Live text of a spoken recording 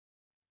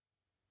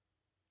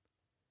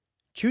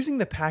Choosing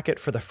the packet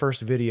for the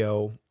first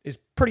video is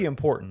pretty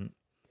important,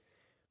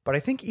 but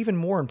I think even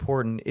more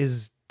important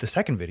is the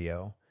second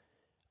video.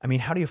 I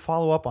mean, how do you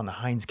follow up on the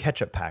Heinz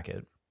ketchup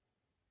packet?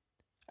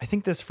 I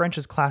think this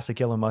French's Classic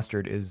Yellow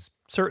Mustard is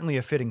certainly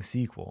a fitting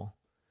sequel.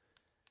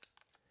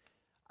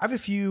 I have a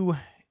few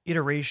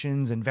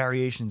iterations and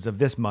variations of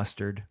this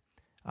mustard.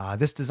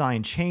 This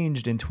design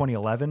changed in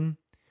 2011,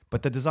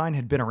 but the design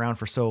had been around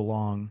for so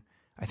long,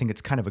 I think it's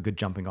kind of a good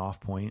jumping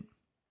off point.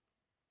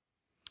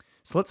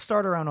 So let's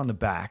start around on the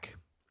back.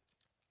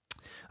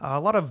 A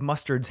lot of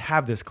mustards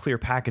have this clear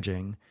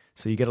packaging,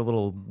 so you get a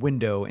little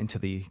window into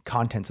the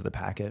contents of the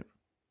packet.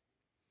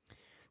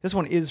 This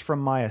one is from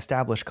my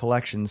established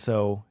collection,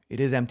 so it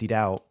is emptied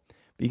out,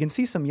 but you can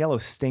see some yellow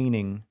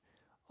staining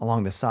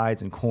along the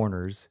sides and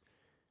corners,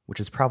 which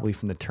is probably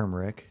from the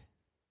turmeric.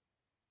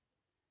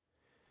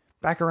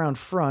 Back around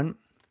front,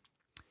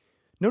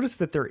 notice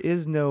that there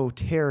is no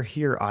tear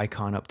here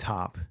icon up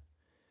top.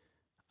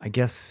 I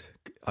guess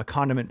a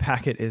condiment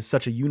packet is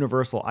such a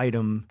universal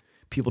item,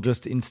 people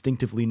just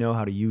instinctively know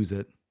how to use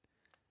it.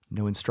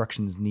 No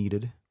instructions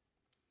needed.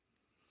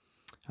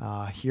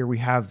 Here we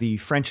have the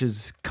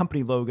French's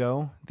company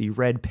logo, the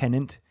red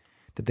pennant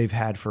that they've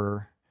had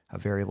for a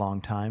very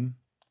long time.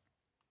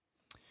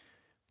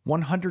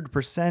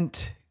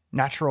 100%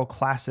 natural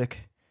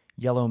classic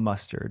yellow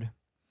mustard.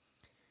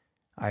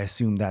 I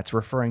assume that's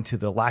referring to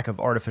the lack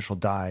of artificial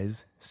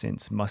dyes,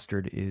 since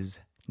mustard is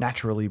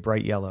naturally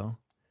bright yellow.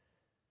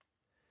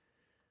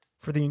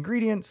 For the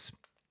ingredients,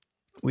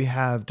 we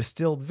have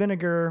distilled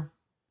vinegar,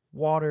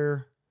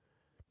 water,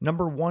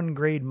 number 1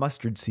 grade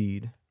mustard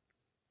seed,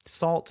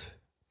 salt,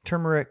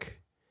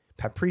 turmeric,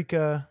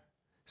 paprika,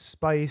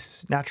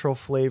 spice, natural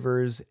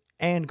flavors,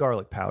 and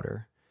garlic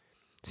powder.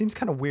 It seems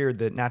kind of weird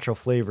that natural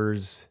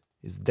flavors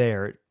is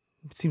there.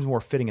 It seems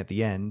more fitting at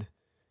the end.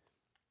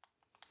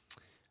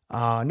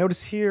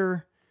 Notice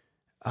here,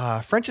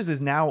 French's is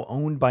now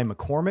owned by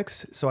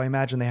McCormick's, so I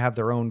imagine they have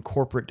their own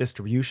corporate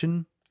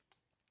distribution.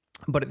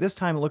 But at this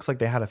time, it looks like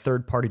they had a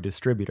third-party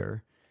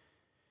distributor.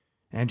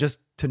 And just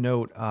to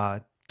note,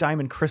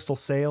 Diamond Crystal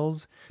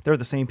Sales, they're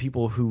the same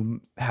people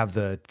who have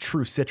the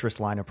True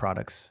Citrus line of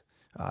products.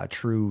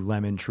 True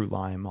Lemon, True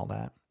Lime, all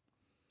that.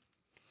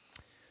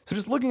 So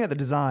just looking at the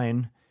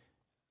design,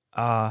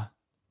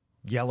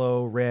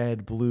 yellow,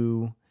 red,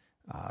 blue,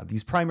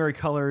 these primary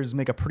colors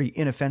make a pretty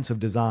inoffensive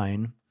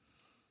design.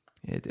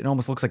 It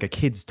almost looks like a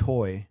kid's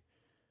toy.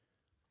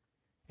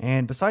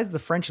 And besides the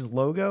French's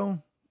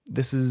logo,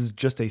 this is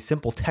just a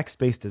simple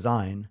text-based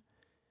design.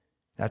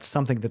 That's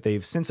something that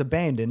they've since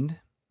abandoned,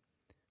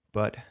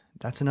 but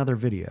that's another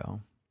video.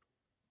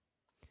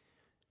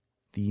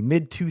 The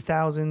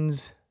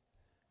mid-2000s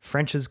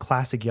French's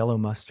Classic Yellow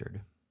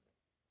Mustard.